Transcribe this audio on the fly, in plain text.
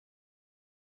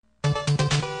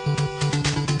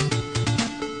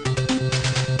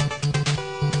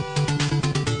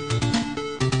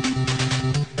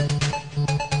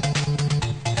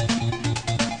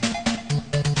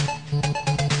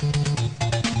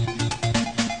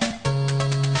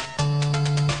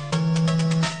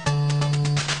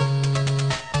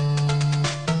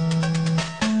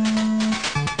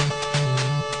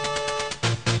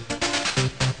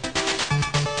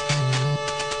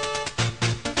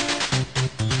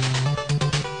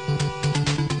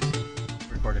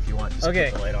Just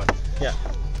Okay. put the light on. Yeah.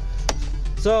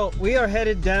 So we are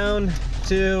headed down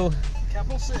to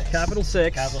Capital 6. Capital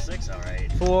 6. Capital 6,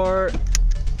 alright. For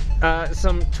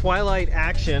some Twilight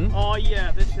action. Oh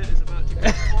yeah, this shit is about to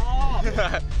go off.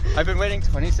 I've been waiting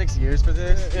 26 years for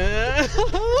this.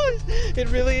 It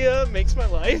really makes my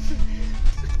life.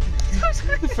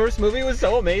 The first movie was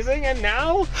so amazing, and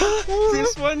now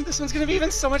this one's gonna be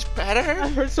even so much better. I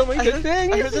heard so many good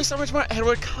things. I heard there's so much more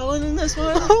Edward Cullen in this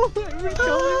one. Oh, Edward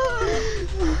Cullen.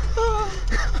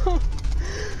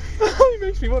 He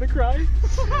makes me want to cry.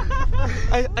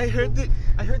 I heard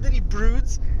that he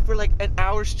broods for like an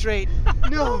hour straight.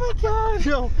 No. Oh my god.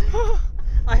 No.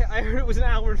 I heard it was an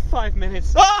hour and 5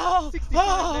 minutes. Oh!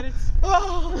 65 minutes.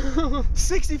 Oh!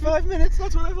 65 minutes,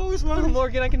 that's what I've always Oh, wanted.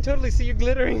 Morgan, I can totally see you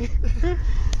glittering.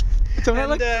 Don't I And,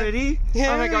 look pretty?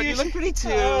 Yeah, Oh my god, you look pretty too.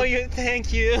 Oh,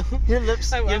 thank you. Your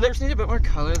lips need a bit more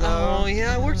color though. Oh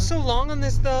yeah, I worked so long on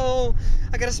this though.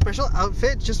 I got a special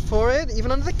outfit just for it,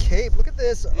 even under the cape. Look at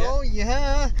this. Yeah. Oh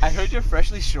yeah. I heard you're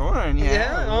freshly shorn.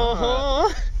 Yeah. Uh-huh.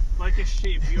 Like a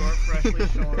sheep, you are freshly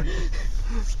shorn.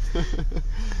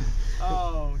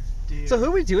 Oh dear. So who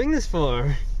are we doing this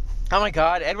for? Oh my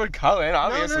god, Edward Cullen,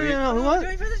 obviously. No. We're What?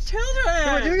 doing it for the children.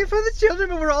 We're doing it for the children,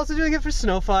 but we're also doing it for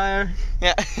Snowfire.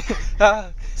 Yeah.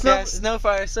 Yeah,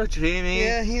 Snowfire, so dreamy.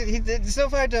 Yeah, he did.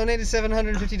 Snowfire donated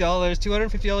 $750,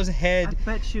 $250 a head.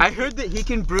 Bet you. I heard that he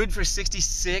can brood for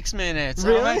 66 minutes.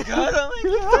 Really? Oh my god, oh my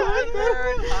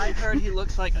god. I heard he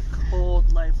looks like a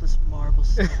cold, lifeless marble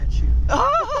statue.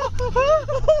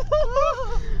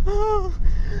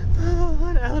 Oh,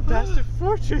 an alabaster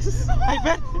fortress.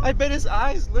 I bet his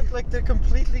eyes look like they're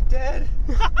completely dead.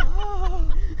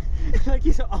 Like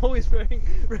he's always wearing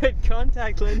red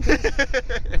contact lenses. See,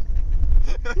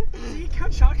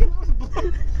 Count Chocula was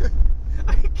blown.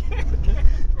 I can't.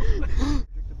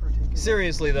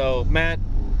 Seriously though, Matt,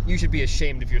 you should be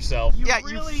ashamed of yourself. Yeah,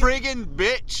 really- you friggin'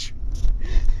 bitch.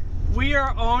 We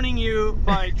are owning you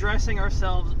by dressing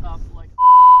ourselves up like.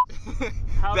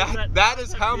 How does that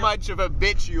is how feel? much of a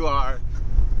bitch you are.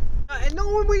 And no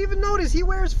one would even notice. He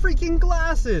wears freaking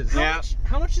glasses. Yeah.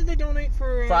 How much did they donate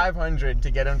for? 500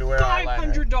 to get him to wear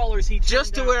eyeliner. $500 he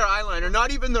Just to turned wear down. eyeliner,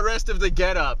 not even the rest of the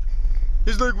getup.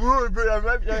 He's like, whoa, but I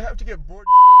have to get bored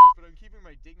shivers, but I'm keeping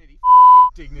my dignity.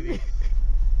 Fucking dignity.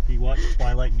 He watched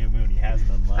Twilight New Moon. He has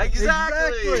none left.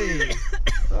 Exactly.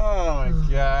 Oh my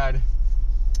god.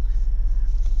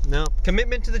 No.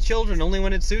 Commitment to the children only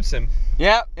when it suits him.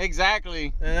 Yep,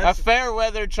 exactly. That's- A fair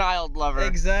weather child lover.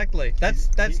 Exactly.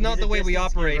 That's not the way we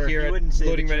operate here at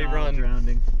Loading Ready Run.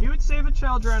 Drowning. He would save a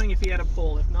child drowning if he had a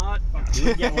pole. If not, fuck. He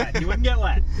wouldn't get wet. He wouldn't get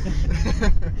wet.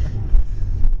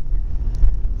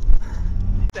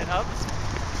 That up.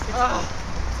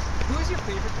 Who is your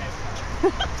favorite character?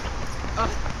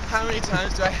 How many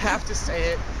times do I have to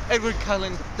say it? Edward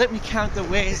Cullen, let me count the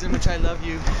ways in which I love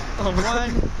you.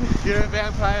 1, you're a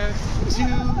vampire. 2,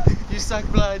 you suck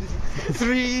blood.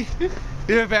 3,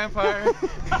 you're a vampire.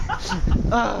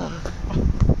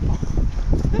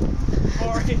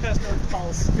 Or he has no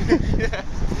pulse Yeah.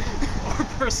 or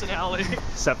personality.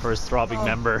 Except for his throbbing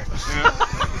member.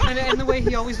 And the way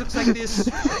he always looks like this.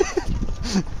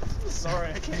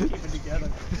 Sorry, I can't keep it together.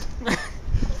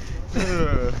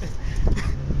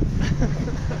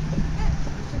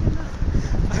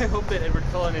 I hope that Edward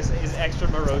Cullen is extra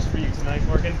morose for you tonight,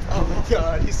 Morgan. Oh my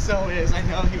god, he so is. I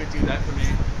know he would do that for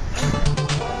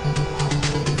me.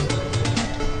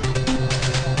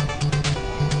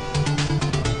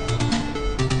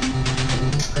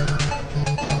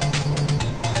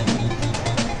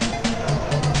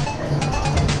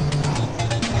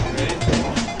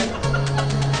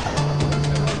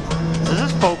 Does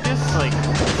this focus? Like.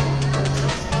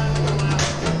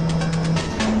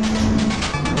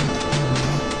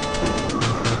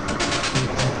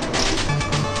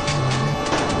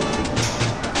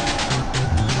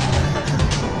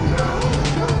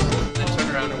 Then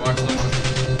turn around and watch them.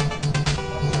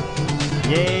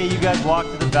 Yay, you guys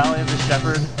walked to the Valley of the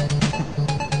Shepherd.